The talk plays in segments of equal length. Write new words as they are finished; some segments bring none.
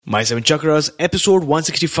My Seven Chakras, episode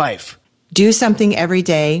 165. Do something every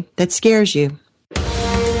day that scares you.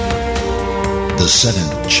 The seven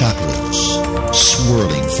chakras,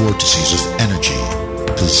 swirling vortices of energy,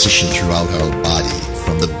 positioned throughout our body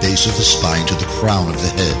from the base of the spine to the crown of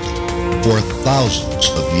the head. For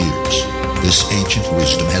thousands of years, this ancient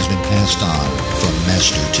wisdom has been passed on from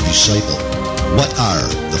master to disciple. What are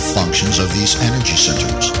the functions of these energy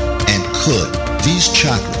centers? And could these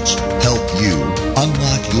chakras help you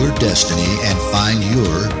unlock your destiny and find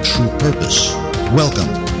your true purpose? Welcome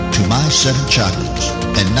to My Seven Chakras.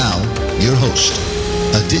 And now, your host,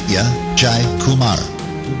 Aditya Jai Kumar.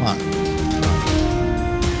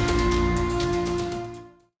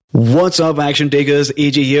 What's up, action takers?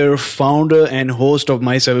 AJ here, founder and host of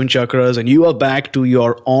My Seven Chakras, and you are back to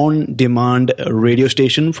your on-demand radio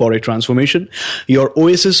station for a transformation, your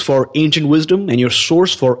oasis for ancient wisdom, and your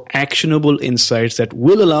source for actionable insights that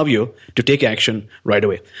will allow you to take action right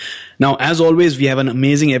away. Now, as always, we have an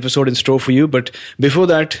amazing episode in store for you, but before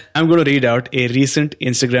that, I'm going to read out a recent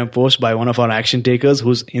Instagram post by one of our action takers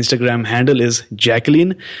whose Instagram handle is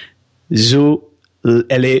Jacqueline Zoo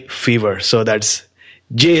LA Fever. So that's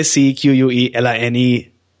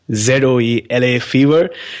JCQUELINEZOE Fever.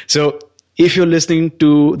 So if you're listening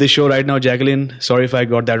to the show right now, Jacqueline, sorry if I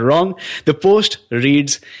got that wrong. The post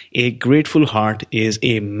reads, a grateful heart is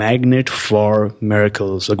a magnet for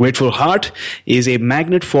miracles. A grateful heart is a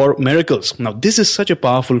magnet for miracles. Now, this is such a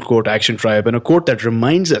powerful quote, Action Tribe, and a quote that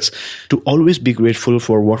reminds us to always be grateful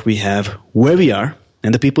for what we have, where we are,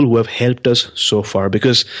 and the people who have helped us so far.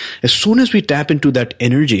 Because as soon as we tap into that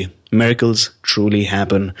energy, miracles truly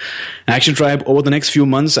happen. Action Tribe, over the next few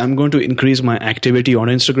months, I'm going to increase my activity on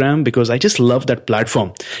Instagram because I just love that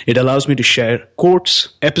platform. It allows me to share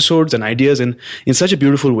quotes, episodes, and ideas in such a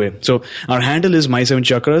beautiful way. So our handle is My Seven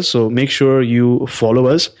Chakras, so make sure you follow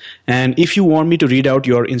us. And if you want me to read out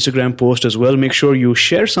your Instagram post as well, make sure you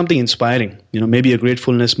share something inspiring. Maybe a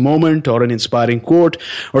gratefulness moment or an inspiring quote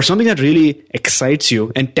or something that really excites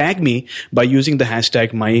you, and tag me by using the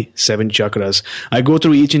hashtag My7Chakras. I go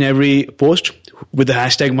through each and every post with the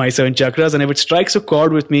hashtag My7Chakras, and if it strikes a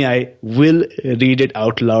chord with me, I will read it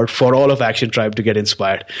out loud for all of Action Tribe to get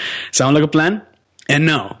inspired. Sound like a plan? And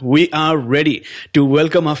now we are ready to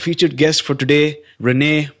welcome our featured guest for today,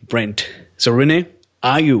 Rene Brent. So Rene,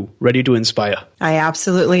 are you ready to inspire? I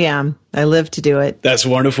absolutely am. I live to do it. That's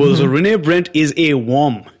wonderful. Mm-hmm. So Rene Brent is a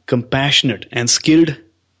warm, compassionate, and skilled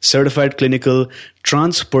certified clinical,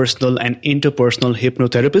 transpersonal, and interpersonal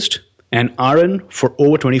hypnotherapist. And RN for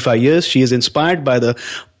over 25 years. She is inspired by the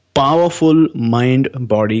powerful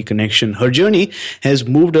mind-body connection. Her journey has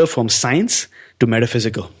moved her from science to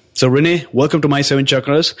metaphysical. So Rene, welcome to My Seven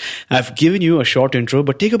Chakras. I've given you a short intro,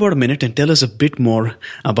 but take about a minute and tell us a bit more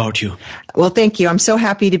about you. Well, thank you. I'm so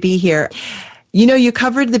happy to be here. You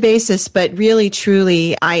covered the basis, but really,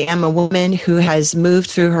 truly, I am a woman who has moved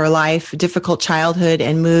through her life, difficult childhood,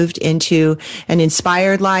 and moved into an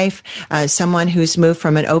inspired life. Someone who's moved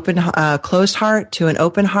from an closed heart to an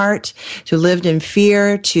open heart, to lived in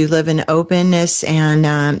fear, to live in openness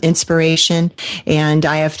and inspiration. And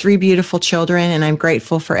I have 3 beautiful children, and I'm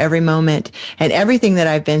grateful for every moment and everything that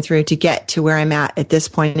I've been through to get to where I'm at this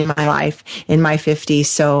point in my life, in my 50s.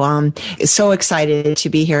 So excited to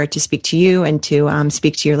be here to speak to you and to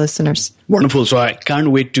speak to your listeners. Wonderful. So I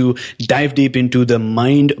can't wait to dive deep into the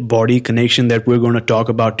mind-body connection that we're going to talk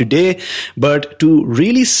about today. But to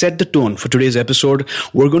really set the tone for today's episode,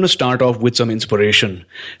 we're going to start off with some inspiration.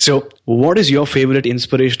 So what is your favorite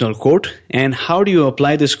inspirational quote, and how do you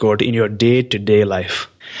apply this quote in your day-to-day life?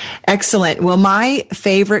 Excellent. Well, my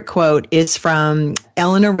favorite quote is from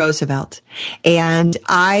Eleanor Roosevelt. And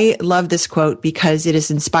I love this quote because it has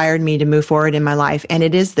inspired me to move forward in my life. And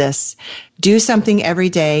it is this: do something every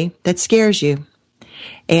day that scares you.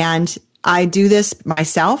 And I do this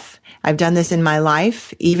myself. I've done this in my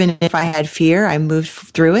life. Even if I had fear, I moved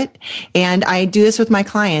through it. And I do this with my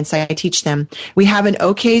clients. I teach them. We have an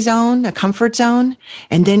okay zone, a comfort zone,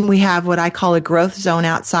 and then we have what I call a growth zone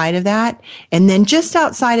outside of that. And then just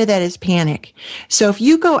outside of that is panic. So if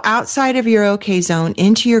you go outside of your okay zone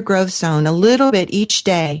into your growth zone a little bit each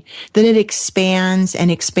day, then it expands and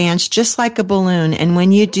expands just like a balloon. And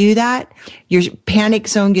when you do that, your panic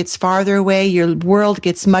zone gets farther away, your world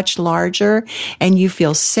gets much larger, and you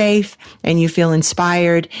feel safe and you feel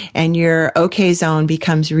inspired, and your okay zone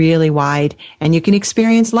becomes really wide, and you can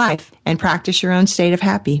experience life and practice your own state of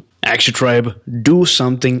happy. Action Tribe, do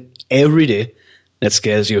something every day that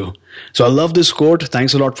scares you. So I love this quote.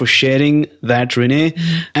 Thanks a lot for sharing that, Rene.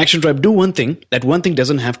 Action Tribe, do one thing. That one thing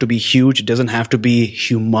doesn't have to be huge. It doesn't have to be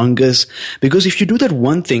humongous. Because if you do that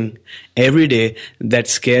one thing every day that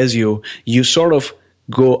scares you, you sort of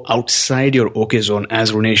go outside your okay zone,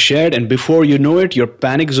 as Rene shared, and before you know it, your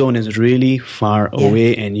panic zone is really far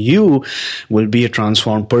away, and you will be a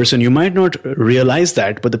transformed person. You might not realize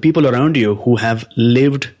that, but the people around you who have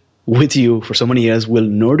lived with you for so many years will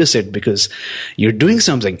notice it, because you're doing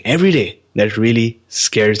something every day that really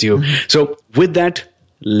scares you. So with that,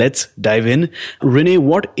 let's dive in. Rene,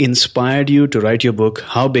 what inspired you to write your book,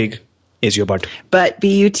 How Big Is Your Butt? But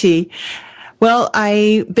B-U-T. Well,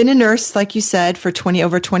 I've been a nurse, like you said, for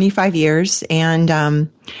over 25 years.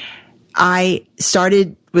 And I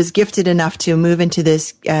was gifted enough to move into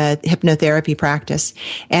this hypnotherapy practice.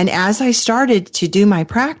 And as I started to do my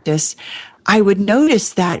practice, I would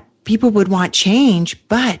notice that people would want change,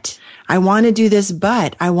 but I want to do this,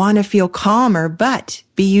 but I want to feel calmer, but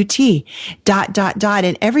B-U-T, ...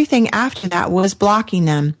 And everything after that was blocking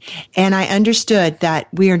them. And I understood that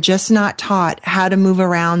we are just not taught how to move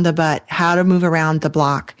around the butt, how to move around the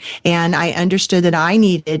block. And I understood that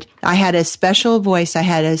I had a special voice. I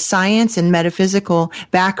had a science and metaphysical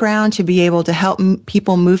background to be able to help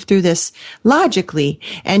people move through this logically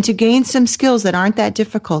and to gain some skills that aren't that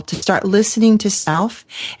difficult, to start listening to self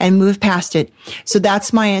and move past it. So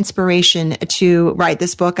that's my inspiration to write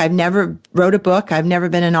this book. I've never wrote a book. I've never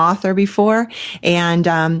been an author before. And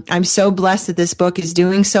I'm so blessed that this book is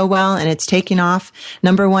doing so well and it's taking off,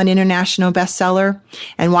 #1 international bestseller.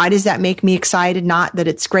 And why does that make me excited? Not that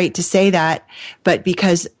it's great to say that, but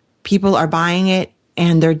because people are buying it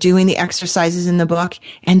and they're doing the exercises in the book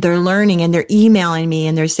and they're learning and they're emailing me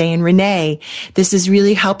and they're saying, Rene, this is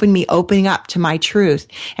really helping me opening up to my truth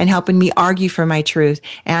and helping me argue for my truth.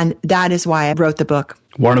 And that is why I wrote the book.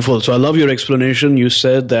 Wonderful. So I love your explanation. You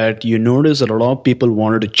said that you noticed that a lot of people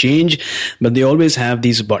wanted to change, but they always have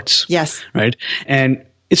these buts. Yes. Right? And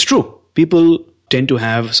it's true. People tend to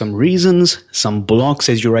have some reasons, some blocks,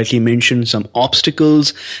 as you rightly mentioned, some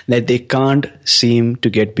obstacles that they can't seem to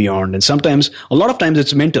get beyond. And a lot of times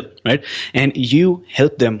it's mental, right? And you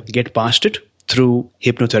help them get past it through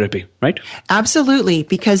hypnotherapy, right? Absolutely,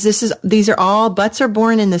 because these are all butts are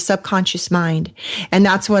born in the subconscious mind. And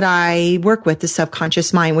that's what I work with, the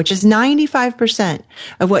subconscious mind, which is 95%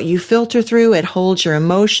 of what you filter through. It holds your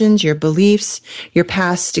emotions, your beliefs, your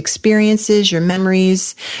past experiences, your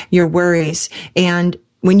memories, your worries. And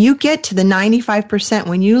when you get to the 95%,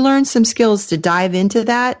 when you learn some skills to dive into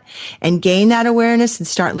that and gain that awareness and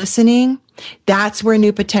start listening, that's where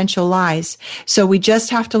new potential lies. So we just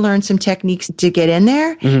have to learn some techniques to get in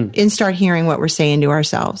there and start hearing what we're saying to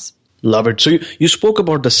ourselves. Love it. So you spoke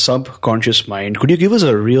about the subconscious mind. Could you give us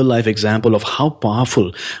a real life example of how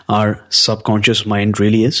powerful our subconscious mind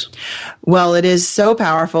really is? Well, it is so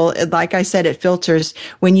powerful. Like I said, it filters.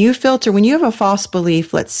 When you have a false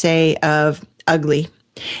belief, let's say of ugly,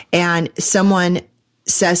 and someone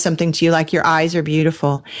says something to you like your eyes are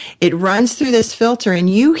beautiful, it runs through this filter and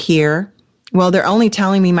you hear, well, they're only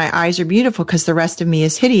telling me my eyes are beautiful because the rest of me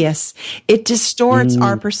is hideous. It distorts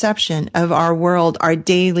our perception of our world, our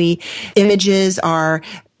daily images, our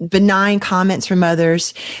benign comments from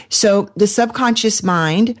others. So the subconscious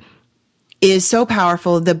mind is so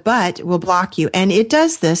powerful, the butt will block you. And it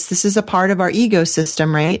does this. This is a part of our ego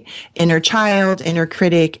system, right? Inner child, inner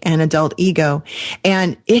critic, and adult ego.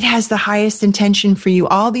 And it has the highest intention for you.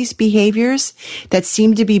 All these behaviors that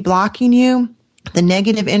seem to be blocking you, the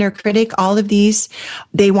negative inner critic, all of these,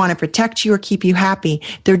 they want to protect you or keep you happy.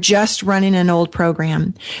 They're just running an old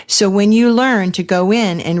program. So when you learn to go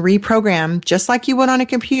in and reprogram, just like you would on a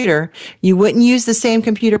computer, you wouldn't use the same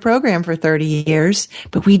computer program for 30 years,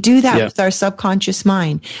 but we do that with our subconscious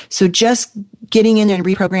mind. So just getting in and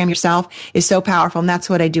reprogram yourself is so powerful. And that's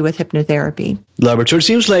what I do with hypnotherapy. Love it. So it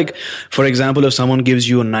seems like, for example, if someone gives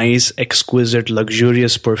you a nice, exquisite,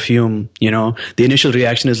 luxurious perfume, the initial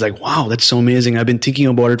reaction is like, wow, that's so amazing. I've been thinking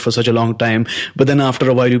about it for such a long time. But then after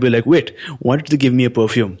a while, you'll be like, wait, why did they give me a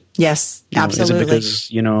perfume? Yes, absolutely. Is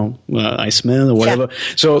it because, I smell or whatever? Yeah.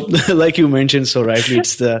 So like you mentioned so rightly,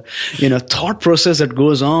 it's the, thought process that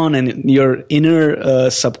goes on, and your inner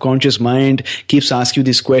subconscious mind keeps asking you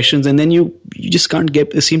these questions, and then you just can't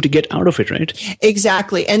seem to get out of it, right?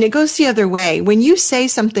 Exactly. And it goes the other way. When you say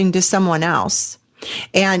something to someone else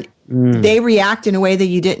and they react in a way that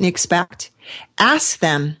you didn't expect, ask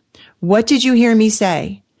them, what did you hear me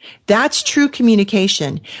say? That's true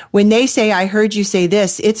communication. When they say, I heard you say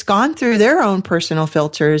this, it's gone through their own personal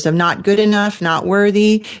filters of not good enough, not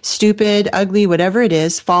worthy, stupid, ugly, whatever it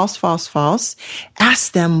is, false, false, false.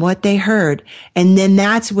 Ask them what they heard. And then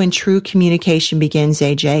that's when true communication begins,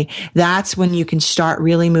 AJ. That's when you can start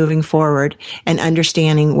really moving forward and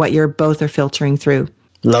understanding what you're both are filtering through.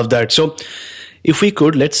 Love that. So If we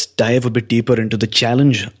could, let's dive a bit deeper into the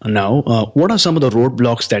challenge now. What are some of the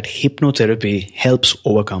roadblocks that hypnotherapy helps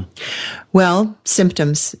overcome? Well,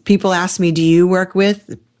 symptoms. People ask me, do you work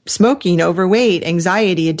with smoking, overweight,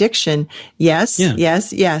 anxiety, addiction? Yes,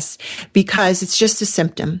 yes, because it's just a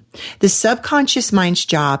symptom. The subconscious mind's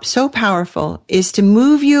job, so powerful, is to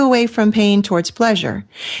move you away from pain towards pleasure.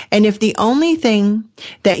 And if the only thing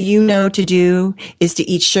that you know to do is to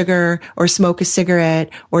eat sugar or smoke a cigarette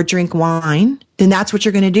or drink wine, then that's what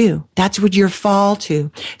you're going to do. That's what you fall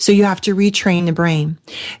to. So you have to retrain the brain.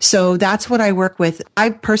 So that's what I work with. I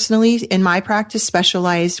personally, in my practice,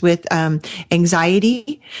 specialize with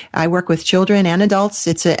anxiety. I work with children and adults.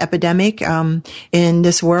 It's an epidemic in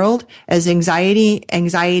this world. As anxiety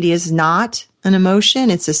is not an emotion.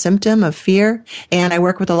 It's a symptom of fear. And I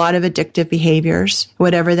work with a lot of addictive behaviors,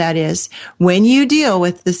 whatever that is. When you deal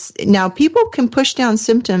with this, now people can push down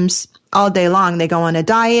symptoms all day long. They go on a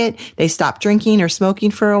diet, they stop drinking or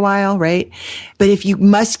smoking for a while, right? But if you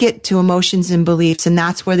must get to emotions and beliefs, and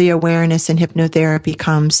that's where the awareness in hypnotherapy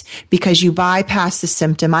comes, because you bypass the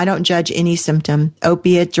symptom. I don't judge any symptom,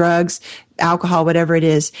 opiate, drugs, alcohol, whatever it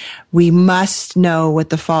is. We must know what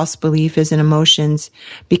the false belief is in emotions,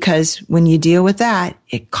 because when you deal with that,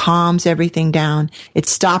 it calms everything down. It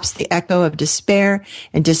stops the echo of despair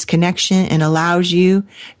and disconnection and allows you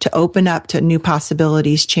to open up to new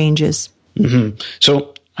possibilities, changes. Mm-hmm.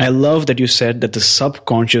 So I love that you said that the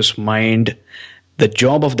subconscious mind, the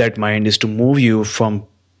job of that mind is to move you from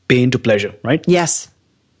pain to pleasure, right? Yes.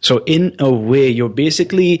 So in a way, you're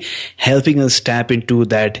basically helping us tap into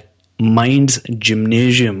that mind's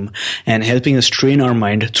gymnasium and helping us train our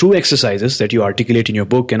mind through exercises that you articulate in your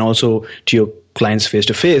book and also to your clients face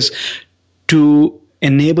to face to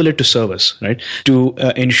enable it to serve us, right? To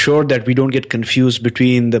ensure that we don't get confused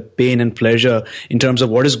between the pain and pleasure in terms of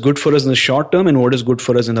what is good for us in the short term and what is good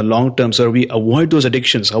for us in the long term. So we avoid those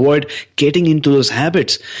addictions, avoid getting into those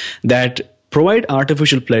habits that provide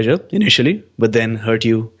artificial pleasure initially, but then hurt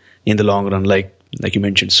you in the long run, like you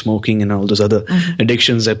mentioned, smoking and all those other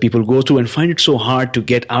addictions that people go through and find it so hard to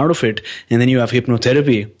get out of it. And then you have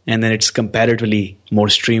hypnotherapy, and then it's comparatively more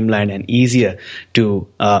streamlined and easier to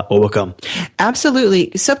overcome.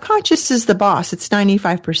 Absolutely. Subconscious is the boss. It's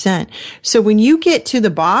 95%. So when you get to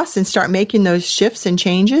the boss and start making those shifts and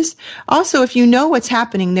changes, also, if you know what's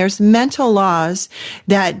happening, there's mental laws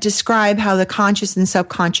that describe how the conscious and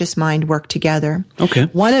subconscious mind work together. Okay.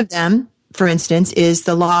 One of them, for instance, is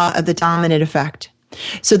the law of the dominant effect.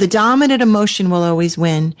 So the dominant emotion will always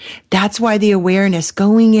win. That's why the awareness,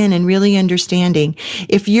 going in and really understanding.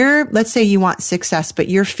 If let's say you want success, but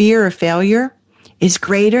your fear of failure is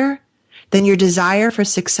greater than your desire for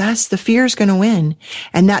success, the fear is going to win.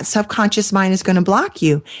 And that subconscious mind is going to block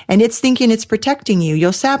you. And it's thinking it's protecting you.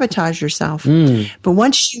 You'll sabotage yourself. But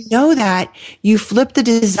once you know that, you flip the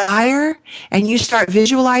desire and you start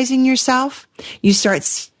visualizing yourself. You start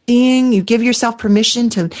seeing, you give yourself permission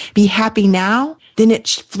to be happy now. Then it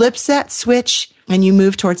flips that switch and you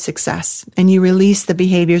move towards success and you release the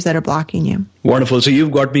behaviors that are blocking you. Wonderful. So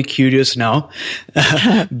you've got me curious now.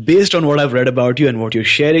 Based on what I've read about you and what you're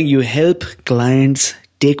sharing, you help clients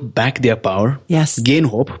take back their power, yes, gain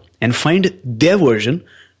hope, and find their version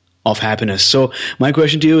of happiness. So my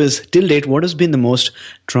question to you is, till date, what has been the most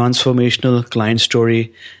transformational client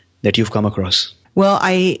story that you've come across? Well,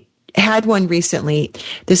 I had one recently.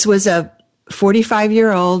 This was a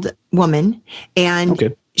 45-year-old woman,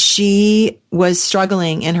 and she was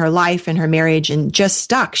struggling in her life and her marriage and just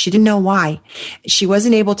stuck. She didn't know why. She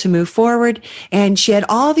wasn't able to move forward, and she had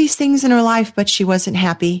all these things in her life, but she wasn't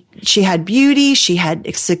happy. She had beauty, she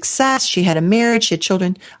had success, she had a marriage, she had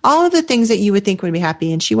children, all of the things that you would think would be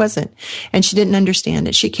happy, and she wasn't. And she didn't understand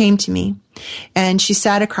it. She came to me, and she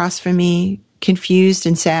sat across from me, confused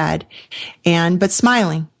and sad, but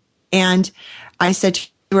smiling. And I said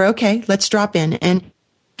to her, okay, let's drop in. And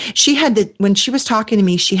she had when she was talking to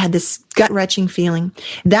me, she had this gut-wrenching feeling.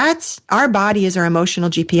 Our body is our emotional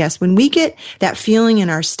GPS. When we get that feeling in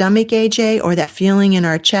our stomach, AJ, or that feeling in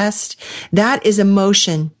our chest, that is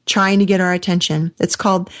emotion trying to get our attention. It's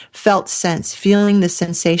called felt sense, feeling the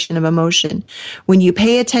sensation of emotion. When you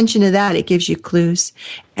pay attention to that, it gives you clues.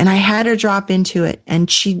 And I had her drop into it. And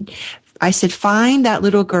I said, find that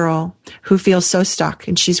little girl who feels so stuck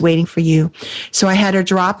and she's waiting for you. So I had her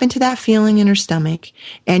drop into that feeling in her stomach.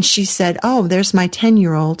 And she said, oh, there's my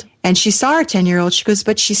 10-year-old. And she saw her 10-year-old. She goes,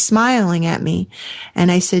 but she's smiling at me.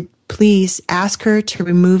 And I said, please ask her to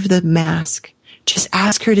remove the mask. Just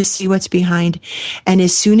ask her to see what's behind. And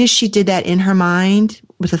as soon as she did that in her mind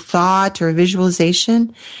with a thought or a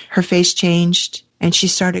visualization, her face changed and she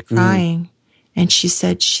started crying. And she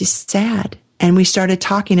said, she's sad. And we started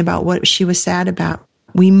talking about what she was sad about.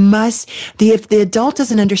 If the adult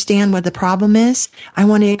doesn't understand what the problem is, I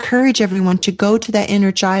want to encourage everyone to go to that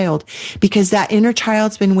inner child, because that inner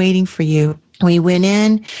child's been waiting for you. We went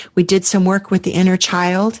in, we did some work with the inner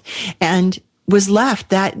child, and was left,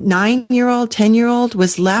 that 9-year-old, 10-year-old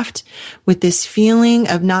was left with this feeling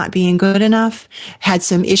of not being good enough, had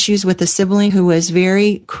some issues with a sibling who was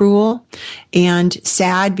very cruel and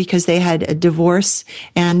sad because they had a divorce,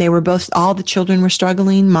 and they were both, all the children were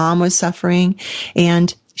struggling, mom was suffering,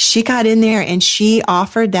 and she got in there and she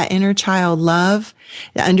offered that inner child love,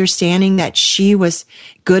 the understanding that she was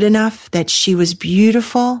good enough, that she was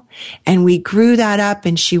beautiful. And we grew that up,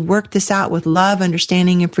 and she worked this out with love,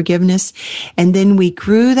 understanding, and forgiveness. And then we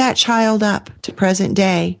grew that child up to present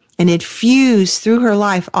day, and it fused through her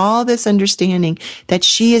life all this understanding that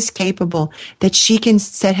she is capable, that she can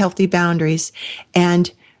set healthy boundaries. And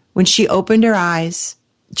when she opened her eyes,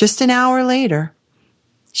 just an hour later,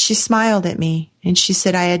 she smiled at me and she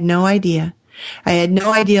said, I had no idea. I had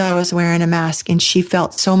no idea I was wearing a mask, and she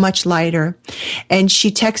felt so much lighter. And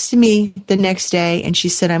she texted me the next day and she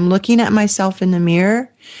said, I'm looking at myself in the mirror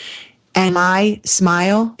and my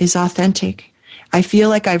smile is authentic. I feel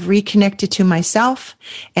like I've reconnected to myself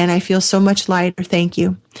and I feel so much lighter. Thank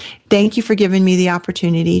you. Thank you for giving me the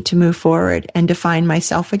opportunity to move forward and to find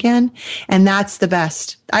myself again. And that's the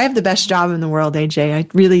best. I have the best job in the world, AJ. I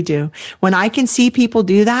really do. When I can see people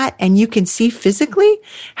do that and you can see physically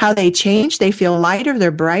how they change, they feel lighter,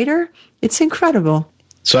 they're brighter. It's incredible.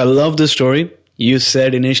 So I love this story. You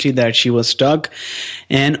said initially that she was stuck,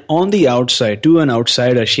 and on the outside, to an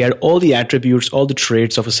outsider, she had all the attributes, all the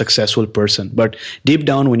traits of a successful person. But deep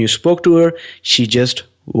down, when you spoke to her, she just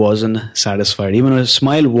wasn't satisfied. Even her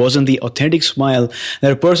smile wasn't the authentic smile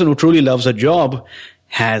that a person who truly loves a job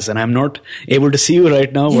has. And I'm not able to see you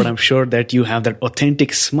right now, but I'm sure that you have that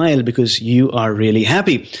authentic smile because you are really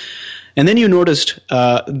happy. And then you noticed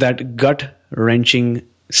that gut-wrenching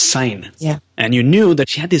sign. Yeah. And you knew that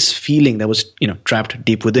she had this feeling that was, trapped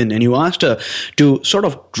deep within. And you asked her to sort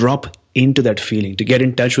of drop into that feeling, to get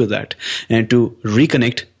in touch with that, and to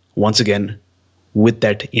reconnect once again with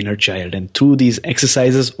that inner child. And through these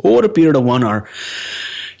exercises over a period of 1 hour,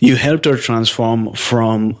 you helped her transform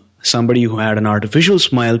from somebody who had an artificial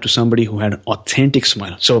smile to somebody who had an authentic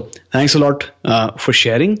smile. So thanks a lot for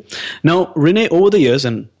sharing. Now, Rene, over the years,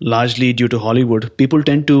 and largely due to Hollywood, people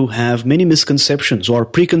tend to have many misconceptions or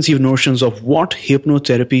preconceived notions of what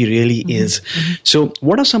hypnotherapy really is. Mm-hmm. So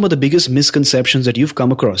what are some of the biggest misconceptions that you've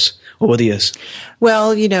come across over the years?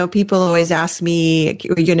 Well, people always ask me,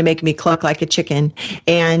 are you going to make me cluck like a chicken?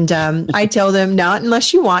 And I tell them, not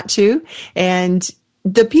unless you want to. And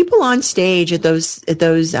the people on stage at those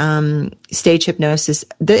stage hypnosis,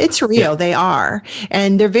 it's real. Yeah. They are.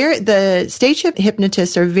 And the stage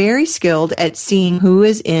hypnotists are very skilled at seeing who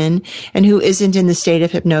is in and who isn't in the state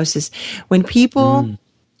of hypnosis. When people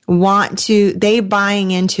they buying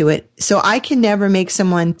into it. So I can never make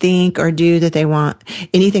someone think or do that they want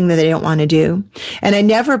anything that they don't want to do. And I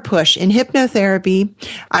never push. In hypnotherapy,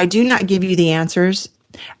 I do not give you the answers.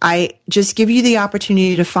 I just give you the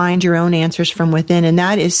opportunity to find your own answers from within. And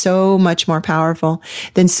that is so much more powerful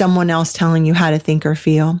than someone else telling you how to think or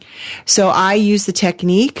feel. So I use the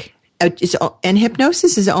technique. And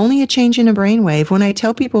hypnosis is only a change in a brainwave. When I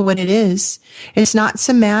tell people what it is, it's not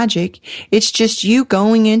some magic. It's just you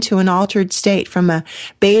going into an altered state from a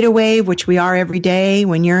beta wave, which we are every day.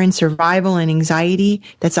 When you're in survival and anxiety,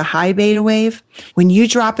 that's a high beta wave. When you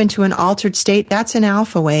drop into an altered state, that's an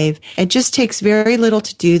alpha wave. It just takes very little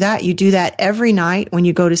to do that. You do that every night when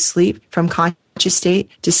you go to sleep, from conscious state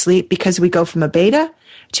to sleep, because we go from a beta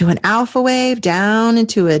to an alpha wave, down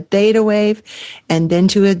into a theta wave, and then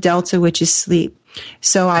to a delta, which is sleep.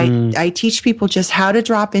 So I teach people just how to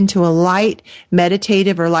drop into a light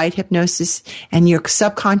meditative or light hypnosis, and your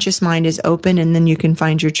subconscious mind is open, and then you can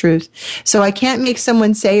find your truth. So I can't make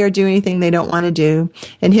someone say or do anything they don't want to do.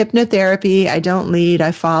 In hypnotherapy, I don't lead,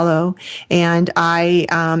 I follow, and I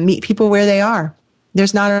meet people where they are.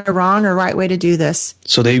 There's not a wrong or right way to do this.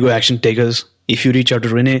 So there you go, action takers. If you reach out to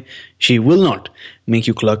Rene, she will not make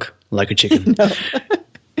you cluck like a chicken. No.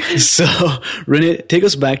 So, Rene, take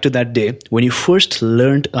us back to that day when you first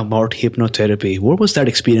learned about hypnotherapy. What was that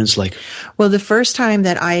experience like? Well, the first time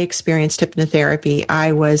that I experienced hypnotherapy,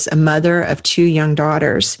 I was a mother of 2 young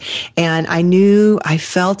daughters, and I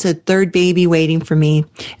felt a third baby waiting for me,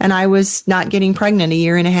 and I was not getting pregnant 1.5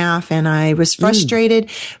 years, and I was frustrated,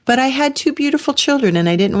 but I had 2 beautiful children, and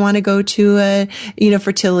I didn't want to go to a,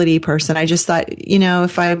 fertility person. I just thought,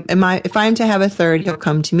 if I'm to have a third, he'll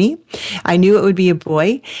come to me. I knew it would be a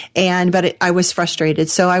boy. But I was frustrated.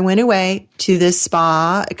 So I went away to this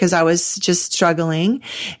spa because I was just struggling,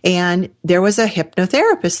 and there was a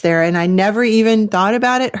hypnotherapist there, and I never even thought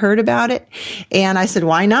about it, heard about it. And I said,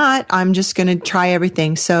 why not? I'm just going to try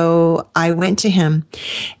everything. So I went to him,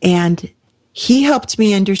 and he helped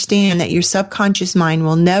me understand that your subconscious mind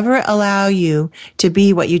will never allow you to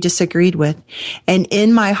be what you disagreed with. And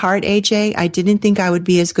in my heart, AJ, I didn't think I would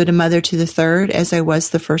be as good a mother to the third as I was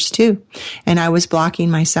the first two. And I was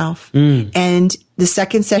blocking myself. And the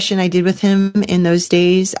second session I did with him in those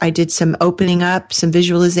days, I did some opening up, some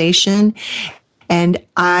visualization, and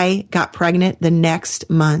I got pregnant the next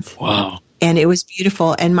month. Wow. And it was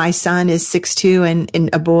beautiful. And my son is 6'2" and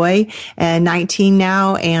a boy, and 19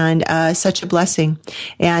 now, and such a blessing.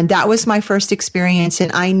 And that was my first experience.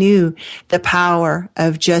 And I knew the power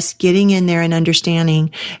of just getting in there and understanding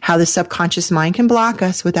how the subconscious mind can block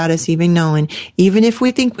us without us even knowing. Even if we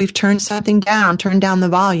think we've turned something down, turned down the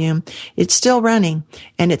volume, it's still running,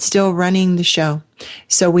 and it's still running the show.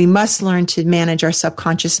 So we must learn to manage our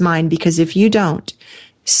subconscious mind, because if you don't,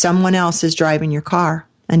 someone else is driving your car.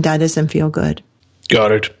 And that doesn't feel good.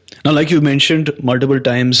 Got it. Now, like you mentioned multiple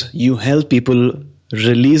times, you help people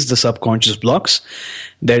release the subconscious blocks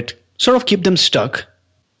that sort of keep them stuck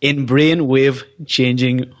in brainwave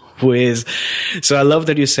changing ways. So I love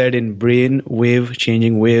that you said in brainwave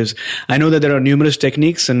changing waves. I know that there are numerous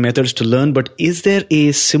techniques and methods to learn, but is there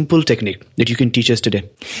a simple technique that you can teach us today?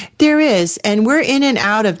 There is. And we're in and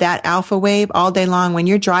out of that alpha wave all day long. When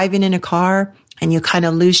you're driving in a car, and you kind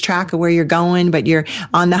of lose track of where you're going, but you're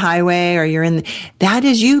on the highway, or that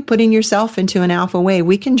is you putting yourself into an alpha wave.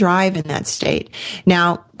 We can drive in that state.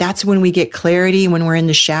 Now, that's when we get clarity. When we're in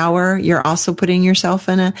the shower, you're also putting yourself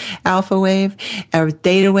in an alpha wave, a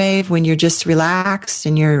theta wave, when you're just relaxed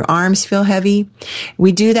and your arms feel heavy.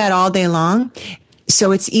 We do that all day long.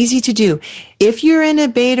 So it's easy to do. If you're in a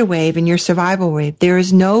beta wave and your survival wave, there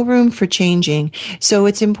is no room for changing. So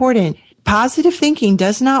it's important. Positive thinking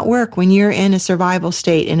does not work when you're in a survival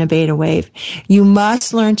state in a beta wave. You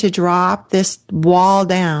must learn to drop this wall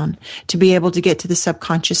down to be able to get to the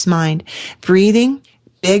subconscious mind. Breathing,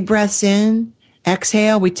 big breaths in,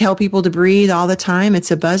 exhale. We tell people to breathe all the time.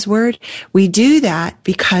 It's a buzzword. We do that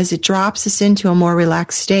because it drops us into a more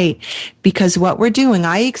relaxed state. Because what we're doing,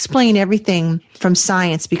 I explain everything from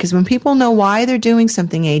science, because when people know why they're doing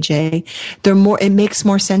something, AJ, it makes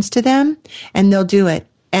more sense to them, and they'll do it.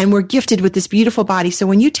 And we're gifted with this beautiful body. So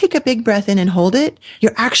when you take a big breath in and hold it,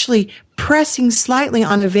 you're actually pressing slightly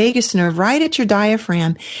on the vagus nerve right at your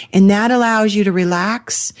diaphragm. And that allows you to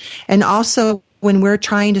relax. And also, when we're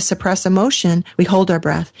trying to suppress emotion, we hold our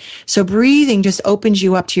breath. So breathing just opens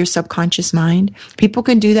you up to your subconscious mind. People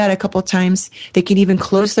can do that a couple of times. They can even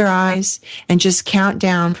close their eyes and just count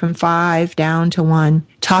down from 5 down to 1.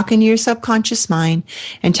 Talking to your subconscious mind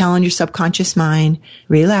and telling your subconscious mind,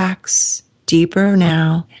 relax. Deeper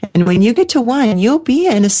now. And when you get to 1, you'll be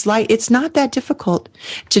in it's not that difficult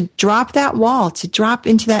to drop that wall, to drop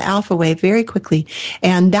into that alpha wave very quickly.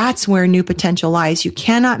 And that's where new potential lies. You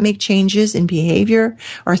cannot make changes in behavior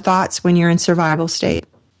or thoughts when you're in survival state.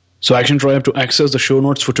 So Action Tribe, to access the show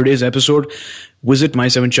notes for today's episode, visit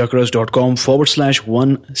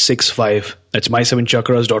my7chakras.com/165. That's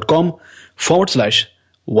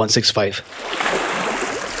my7chakras.com/165.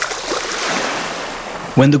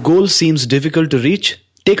 When the goal seems difficult to reach,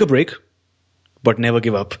 take a break, but never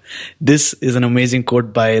give up. This is an amazing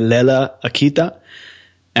quote by Lela Akita.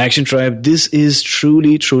 Action Tribe, this is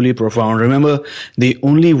truly, truly profound. Remember, the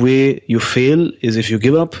only way you fail is if you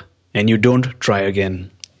give up and you don't try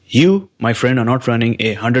again. You, my friend, are not running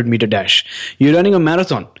a 100-meter dash. You're running a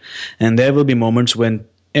marathon. And there will be moments when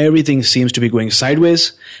everything seems to be going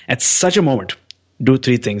sideways. At such a moment, do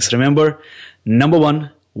 3 things. Remember, number 1,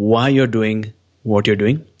 why you're doing what you're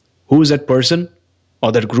doing. Who is that person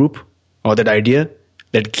or that group or that idea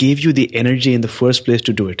that gave you the energy in the first place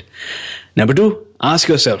to do it? Number 2, ask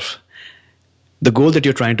yourself, the goal that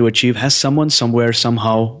you're trying to achieve, has someone somewhere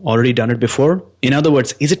somehow already done it before? In other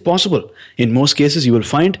words, is it possible? In most cases, you will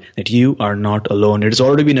find that you are not alone. It has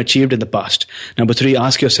already been achieved in the past. Number 3,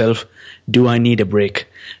 ask yourself, do I need a break?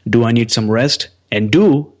 Do I need some rest? And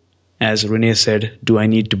as Rene said, do I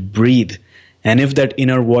need to breathe? And if that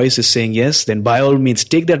inner voice is saying yes, then by all means,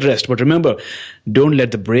 take that rest. But remember, don't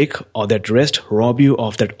let the break or that rest rob you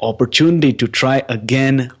of that opportunity to try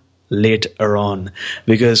again later on.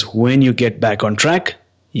 Because when you get back on track,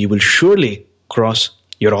 you will surely cross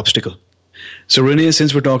your obstacle. So Rene,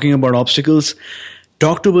 since we're talking about obstacles,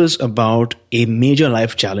 talk to us about a major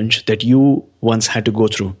life challenge that you once had to go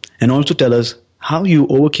through. And also tell us how you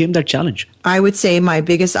overcame that challenge. I would say my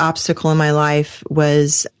biggest obstacle in my life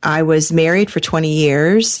was I was married for 20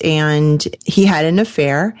 years and he had an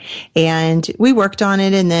affair, and we worked on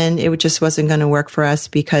it, and then it just wasn't going to work for us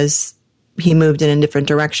because he moved in a different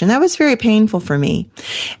direction. That was very painful for me.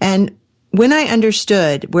 And when I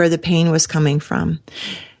understood where the pain was coming from,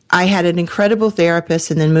 I had an incredible therapist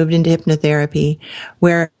and then moved into hypnotherapy,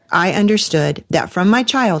 where I understood that from my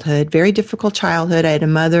childhood, very difficult childhood, I had a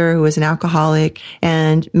mother who was an alcoholic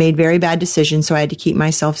and made very bad decisions, so I had to keep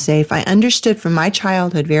myself safe. I understood from my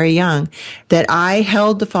childhood, very young, that I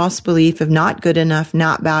held the false belief of not good enough,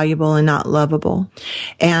 not valuable, and not lovable.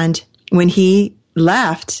 And when he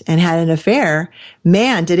left and had an affair,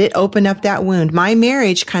 man, did it open up that wound. My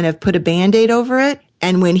marriage kind of put a Band-Aid over it.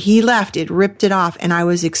 And when he left, it ripped it off, and I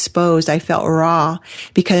was exposed. I felt raw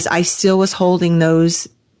because I still was holding those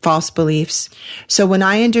false beliefs. So when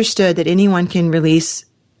I understood that anyone can release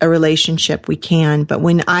a relationship, we can. But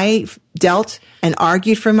when I dealt and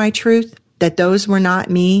argued for my truth, that those were not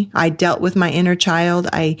me, I dealt with my inner child,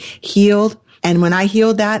 I healed. And when I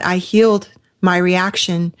healed that, I healed my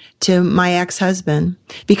reaction to my ex-husband,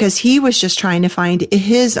 because he was just trying to find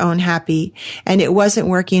his own happy, and it wasn't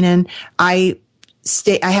working. And I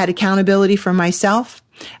had accountability for myself.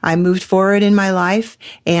 I moved forward in my life,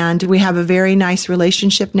 and we have a very nice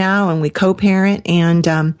relationship now, and we co-parent. And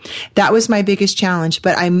that was my biggest challenge.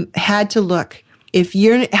 But I had to look. If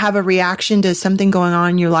you have a reaction to something going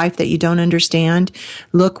on in your life that you don't understand,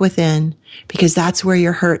 look within, because that's where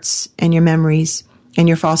your hurts and your memories and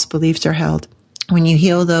your false beliefs are held. When you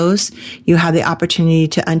heal those, you have the opportunity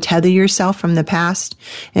to untether yourself from the past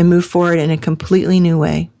and move forward in a completely new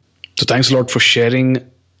way. So thanks a lot for sharing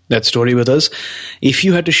that story with us. If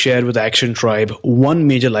you had to share with Action Tribe one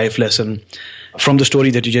major life lesson from the story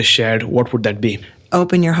that you just shared, what would that be?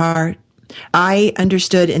 Open your heart. I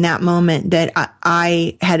understood in that moment that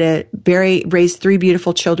I had raised 3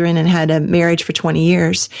 beautiful children and had a marriage for 20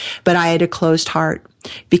 years, but I had a closed heart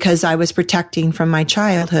because I was protecting from my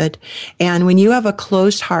childhood. And when you have a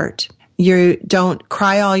closed heart, you don't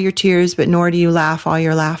cry all your tears, but nor do you laugh all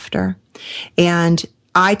your laughter. And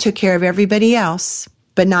I took care of everybody else,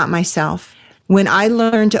 but not myself. When I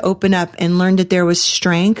learned to open up and learned that there was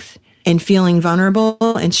strength and feeling vulnerable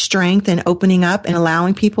and strength and opening up and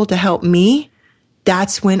allowing people to help me,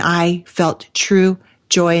 that's when I felt true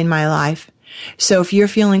joy in my life. So if you're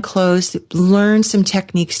feeling closed, learn some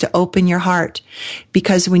techniques to open your heart,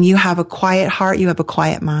 because when you have a quiet heart, you have a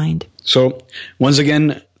quiet mind. So once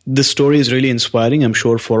again, this story is really inspiring, I'm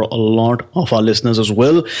sure, for a lot of our listeners as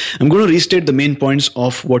well. I'm going to restate the main points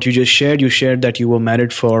of what you just shared. You shared that you were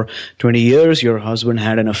married for 20 years, your husband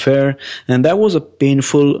had an affair, and that was a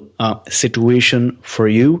painful situation for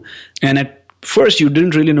you. And at first, you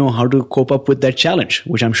didn't really know how to cope up with that challenge,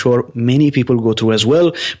 which I'm sure many people go through as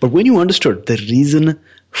well. But when you understood the reason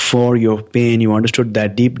for your pain, you understood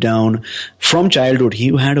that deep down from childhood,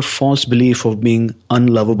 you had a false belief of being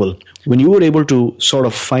unlovable. When you were able to sort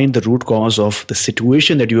of find the root cause of the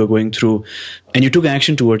situation that you were going through, and you took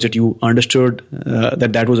action towards it, you understood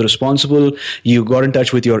that was responsible, you got in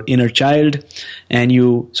touch with your inner child, and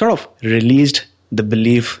you sort of released the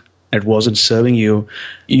belief that wasn't serving you,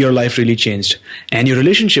 your life really changed. And your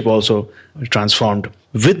relationship also transformed.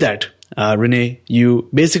 With that, Rene, you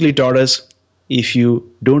basically taught us, if you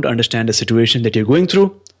don't understand the situation that you're going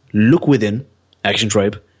through, look within, Action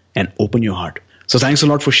Tribe, and open your heart. So thanks a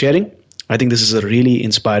lot for sharing. I think this is a really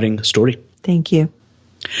inspiring story. Thank you.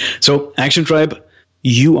 So Action Tribe,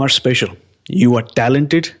 you are special. You are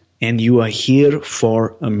talented, and you are here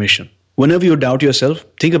for a mission. Whenever you doubt yourself,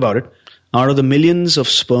 think about it. Out of the millions of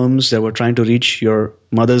sperms that were trying to reach your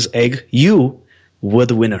mother's egg, you were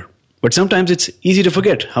the winner. But sometimes it's easy to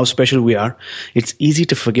forget how special we are. It's easy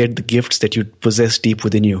to forget the gifts that you possess deep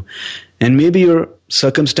within you. And maybe your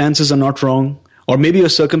circumstances are not wrong, or maybe your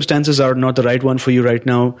circumstances are not the right one for you right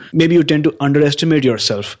now. Maybe you tend to underestimate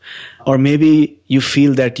yourself, or maybe you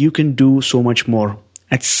feel that you can do so much more.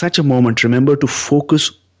 At such a moment, remember to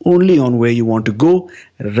focus only on where you want to go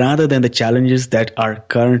rather than the challenges that are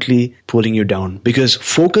currently pulling you down, because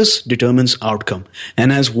focus determines outcome.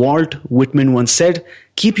 And as Walt Whitman once said,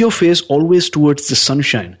 keep your face always towards the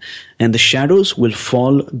sunshine and the shadows will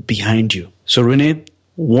fall behind you. So Rene,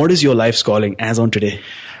 what is your life's calling as on today?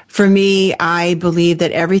 For me, I believe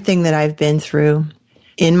that everything that I've been through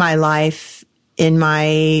in my life, in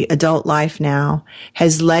my adult life now,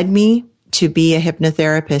 has led me to be a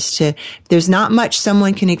hypnotherapist. There's not much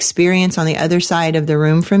someone can experience on the other side of the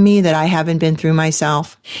room from me that I haven't been through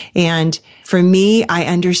myself. And for me, I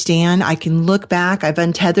understand. I can look back. I've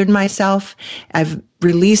untethered myself. I've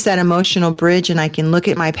released that emotional bridge, and I can look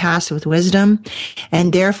at my past with wisdom.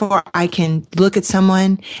 And therefore, I can look at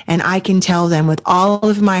someone and I can tell them with all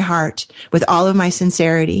of my heart, with all of my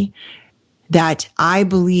sincerity, that I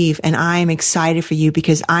believe and I am excited for you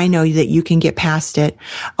because I know that you can get past it.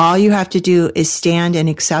 All you have to do is stand in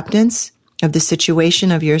acceptance of the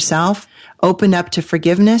situation, of yourself, open up to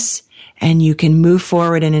forgiveness, and you can move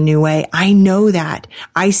forward in a new way. I know that.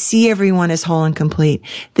 I see everyone as whole and complete.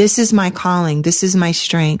 This is my calling. This is my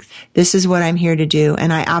strength. This is what I'm here to do.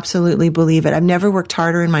 And I absolutely believe it. I've never worked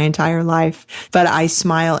harder in my entire life, but I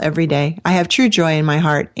smile every day. I have true joy in my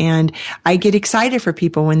heart, and I get excited for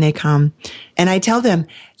people when they come. And I tell them,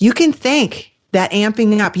 you can thank that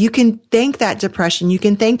amping up. You can thank that depression. You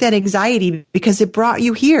can thank that anxiety because it brought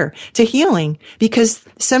you here to healing. Because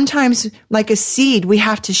sometimes, like a seed, we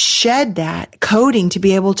have to shed that coating to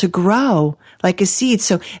be able to grow like a seed.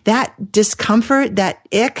 So that discomfort, that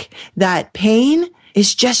ick, that pain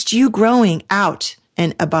is just you growing out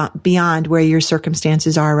and beyond where your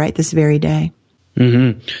circumstances are right this very day.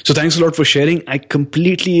 Mm-hmm. So thanks a lot for sharing. I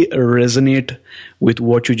completely resonate with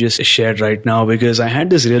what you just shared right now, because I had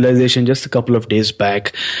this realization just a couple of days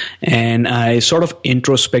back, and I sort of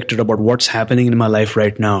introspected about what's happening in my life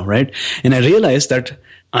right now, right? And I realized that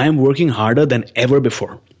I am working harder than ever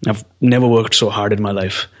before. I've never worked so hard in my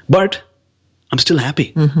life, but I'm still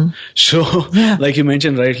happy. Mm-hmm. So, like you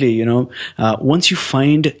mentioned rightly, once you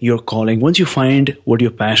find your calling, once you find what you're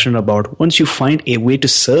passionate about, once you find a way to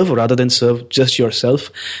serve rather than serve just yourself,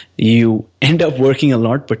 you end up working a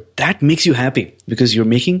lot, but that makes you happy because you're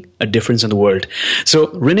making a difference in the world.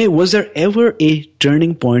 So, Rene, was there ever a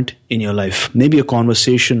turning point in your life? Maybe a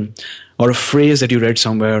conversation or a phrase that you read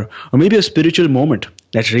somewhere, or maybe a spiritual moment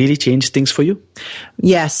that really changed things for you?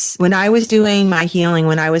 Yes. When I was doing my healing,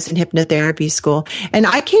 when I was in hypnotherapy school, and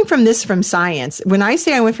I came from science. When I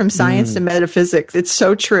say I went from science to metaphysics, it's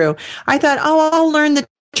so true. I thought, I'll learn the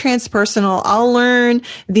transpersonal. I'll learn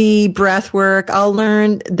the breath work. I'll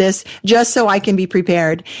learn this just so I can be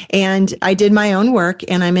prepared. And I did my own work,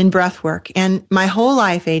 and I'm in breath work. And my whole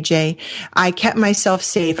life, AJ, I kept myself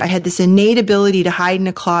safe. I had this innate ability to hide in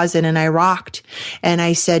a closet, and I rocked. And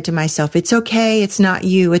I said to myself, it's okay. It's not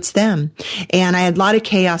you. It's them. And I had a lot of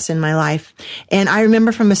chaos in my life. And I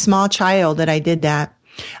remember from a small child that I did that.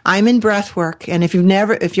 I'm in breath work. And if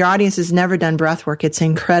your audience has never done breath work, it's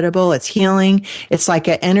incredible. It's healing. It's like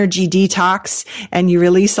an energy detox, and you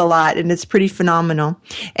release a lot, and it's pretty phenomenal.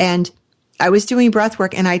 And I was doing breath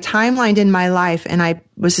work, and I timelined in my life, and I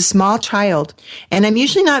was a small child, and I'm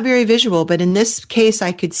usually not very visual, but in this case,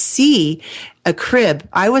 I could see a crib.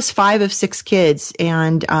 I was 5 of 6 kids,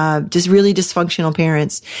 and just really dysfunctional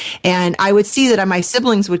parents. And I would see that my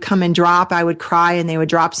siblings would come and drop. I would cry, and they would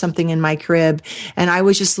drop something in my crib. And I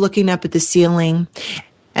was just looking up at the ceiling,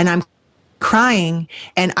 and I'm crying.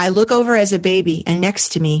 And I look over as a baby, and next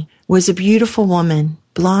to me was a beautiful woman,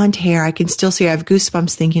 blonde hair. I can still see her. I have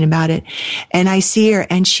goosebumps thinking about it. And I see her,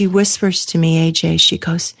 and she whispers to me, AJ, she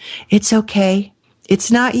goes, it's okay.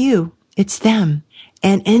 It's not you. It's them.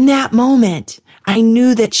 And in that moment, I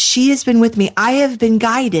knew that she has been with me. I have been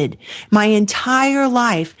guided my entire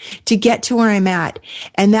life to get to where I'm at.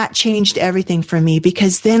 And that changed everything for me,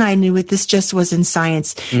 because then I knew this just wasn't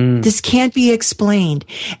science. This can't be explained.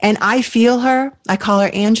 And I feel her. I call her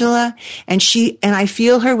Angela. And I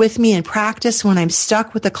feel her with me in practice when I'm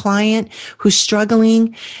stuck with a client who's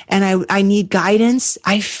struggling and I need guidance.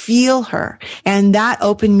 I feel her. And that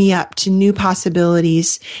opened me up to new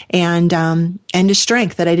possibilities and to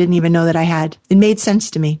strength that I didn't even know that I had. It made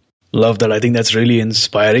sense to me. Love that. I think that's really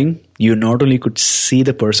inspiring. You not only could see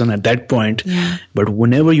the person at that point, but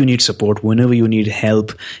whenever you need support, whenever you need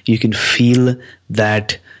help, you can feel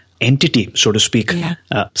that entity, so to speak,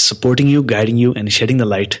 supporting you, guiding you, and shedding the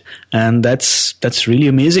light. And that's really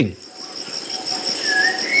amazing.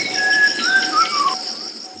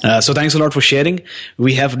 So thanks a lot for sharing.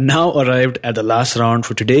 We have now arrived at the last round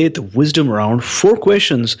for today, the wisdom round. 4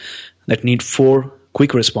 questions that need 4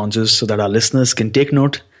 quick responses so that our listeners can take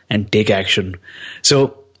note and take action.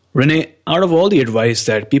 So, Rene, out of all the advice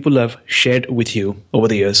that people have shared with you over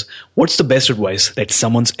the years, what's the best advice that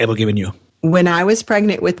someone's ever given you? When I was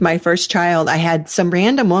pregnant with my first child, I had some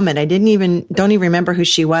random woman. I don't even remember who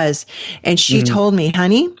she was. And she told me,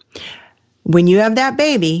 honey, when you have that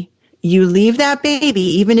baby, you leave that baby,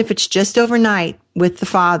 even if it's just overnight, with the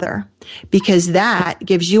Father, because that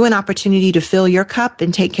gives you an opportunity to fill your cup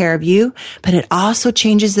and take care of you, but it also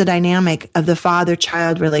changes the dynamic of the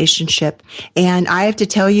father-child relationship. And I have to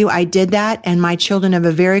tell you, I did that, and my children have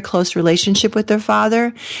a very close relationship with their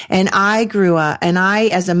father, and I grew up, and I,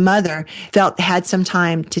 as a mother, had some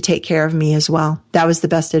time to take care of me as well. That was the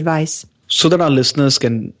best advice. So that our listeners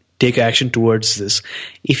can take action towards this,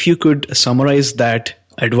 if you could summarize that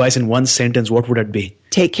advice in one sentence, what would it be?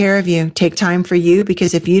 Take care of you. Take time for you,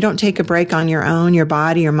 because if you don't take a break on your own, your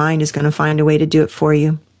body, your mind is going to find a way to do it for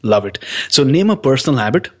you. Love it. So name a personal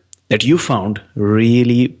habit that you found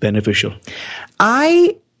really beneficial.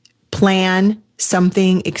 I plan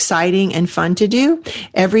something exciting and fun to do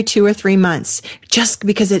every 2 or 3 months, just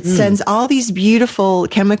because it sends all these beautiful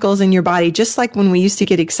chemicals in your body, just like when we used to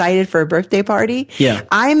get excited for a birthday party. Yeah.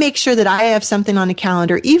 I make sure that I have something on a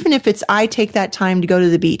calendar, even if it's I take that time to go to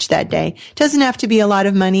the beach that day. It doesn't have to be a lot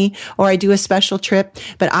of money, or I do a special trip,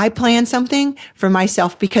 but I plan something for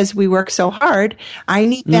myself because we work so hard. I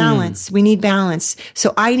need balance. We need balance.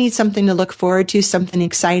 So I need something to look forward to, something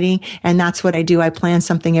exciting, and that's what I do. I plan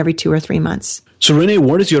something every 2 or 3 months. So Rene,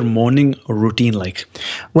 what is your morning routine like?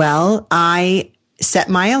 Well, I set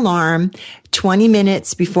my alarm 20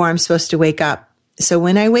 minutes before I'm supposed to wake up. So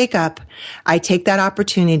when I wake up, I take that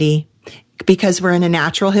opportunity, because we're in a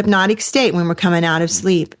natural hypnotic state when we're coming out of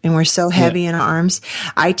sleep and we're so heavy in our arms.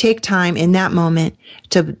 I take time in that moment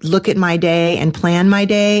to look at my day and plan my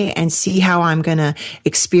day and see how I'm going to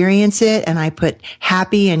experience it. And I put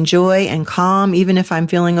happy and joy and calm, even if I'm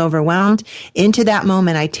feeling overwhelmed, into that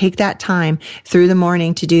moment. I take that time through the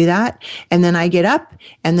morning to do that. And then I get up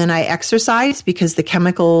and then I exercise, because the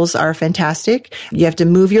chemicals are fantastic. You have to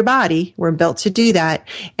move your body. We're built to do that.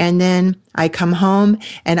 And then I come home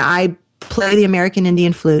and I play the American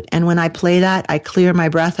Indian flute. And when I play that, I clear my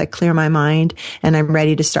breath, I clear my mind, and I'm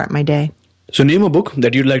ready to start my day. So name a book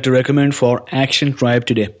that you'd like to recommend for Action Tribe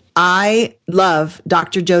today. I love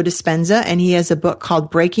Dr. Joe Dispenza, and he has a book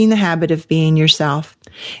called Breaking the Habit of Being Yourself.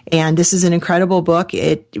 And this is an incredible book.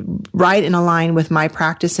 It right in line with my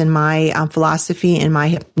practice and my philosophy and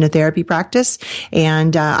my hypnotherapy practice.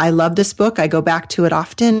 And I love this book. I go back to it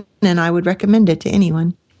often, and I would recommend it to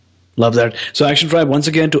anyone. Love that. So Action Tribe, once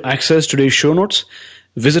again, to access today's show notes,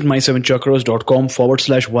 visit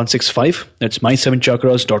my7chakras.com/165. That's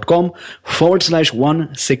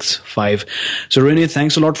my7chakras.com/165. So Rene,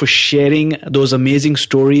 thanks a lot for sharing those amazing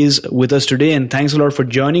stories with us today. And thanks a lot for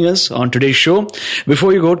joining us on today's show.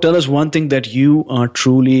 Before you go, tell us one thing that you are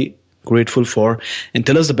truly grateful for, and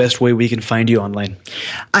tell us the best way we can find you online.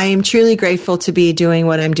 I am truly grateful to be doing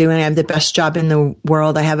what I'm doing. I have the best job in the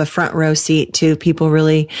world. I have a front row seat to people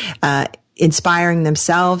really inspiring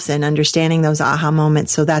themselves and understanding those aha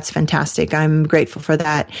moments. So that's fantastic. I'm grateful for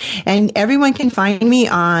that. And everyone can find me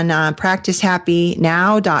on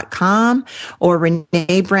practicehappynow.com or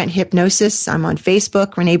Rene Brent Hypnosis. I'm on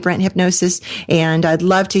Facebook, Rene Brent Hypnosis, and I'd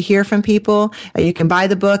love to hear from people. You can buy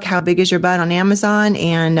the book, How Big Is Your Butt, on Amazon,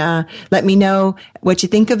 and let me know what you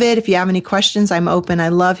think of it. If you have any questions, I'm open. I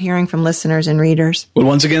love hearing from listeners and readers. Well,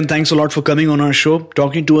 once again, thanks a lot for coming on our show,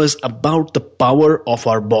 talking to us about the power of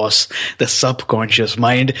our boss, the subconscious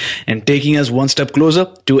mind, and taking us one step closer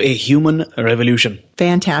to a human revolution.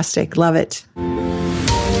 Fantastic. Love it. You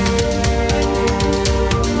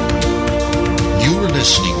were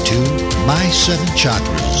listening to My 7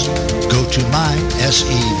 Chakras. Go to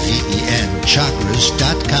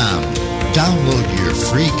mysevenchakras.com. Download your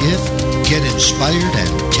free gift, get inspired,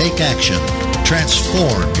 and take action.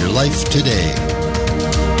 Transform your life today.